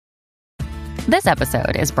This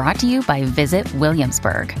episode is brought to you by Visit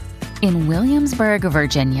Williamsburg. In Williamsburg,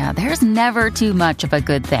 Virginia, there's never too much of a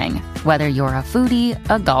good thing. Whether you're a foodie,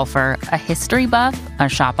 a golfer, a history buff, a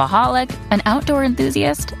shopaholic, an outdoor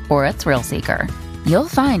enthusiast, or a thrill seeker, you'll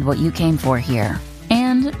find what you came for here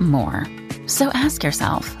and more. So ask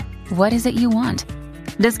yourself, what is it you want?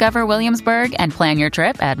 Discover Williamsburg and plan your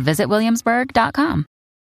trip at visitwilliamsburg.com.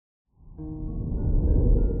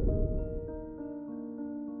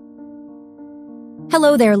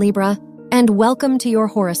 Hello there, Libra, and welcome to your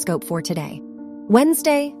horoscope for today,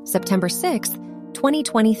 Wednesday, September 6th,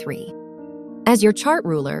 2023. As your chart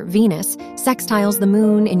ruler, Venus, sextiles the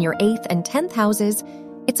moon in your 8th and 10th houses,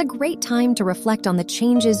 it's a great time to reflect on the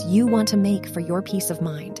changes you want to make for your peace of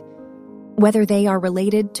mind. Whether they are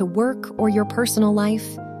related to work or your personal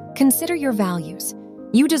life, consider your values.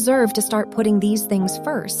 You deserve to start putting these things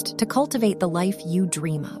first to cultivate the life you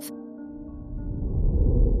dream of.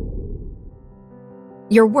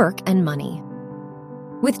 Your work and money.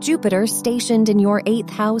 With Jupiter stationed in your 8th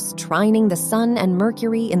house, trining the Sun and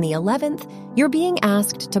Mercury in the 11th, you're being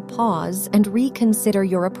asked to pause and reconsider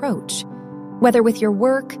your approach. Whether with your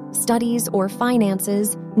work, studies, or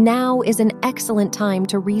finances, now is an excellent time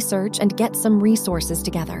to research and get some resources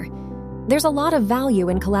together. There's a lot of value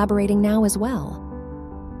in collaborating now as well.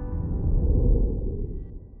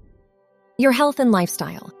 Your health and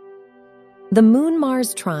lifestyle. The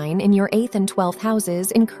Moon-Mars trine in your 8th and 12th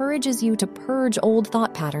houses encourages you to purge old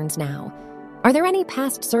thought patterns now. Are there any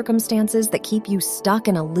past circumstances that keep you stuck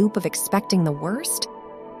in a loop of expecting the worst?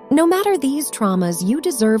 No matter these traumas, you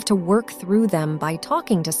deserve to work through them by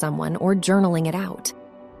talking to someone or journaling it out.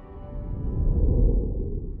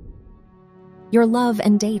 Your love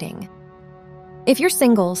and dating. If you're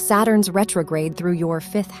single, Saturn's retrograde through your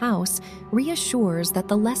 5th house reassures that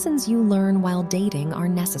the lessons you learn while dating are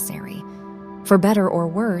necessary. For better or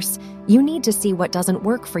worse, you need to see what doesn't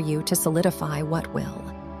work for you to solidify what will.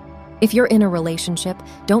 If you're in a relationship,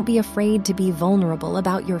 don't be afraid to be vulnerable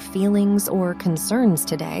about your feelings or concerns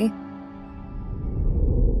today.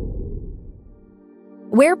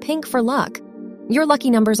 Wear pink for luck. Your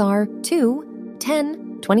lucky numbers are 2,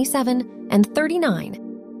 10, 27, and 39.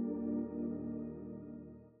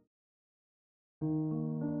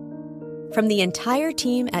 From the entire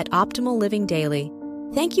team at Optimal Living Daily,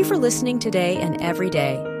 thank you for listening today and every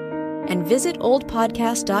day. And visit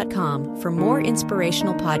oldpodcast.com for more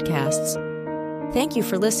inspirational podcasts. Thank you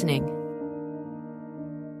for listening.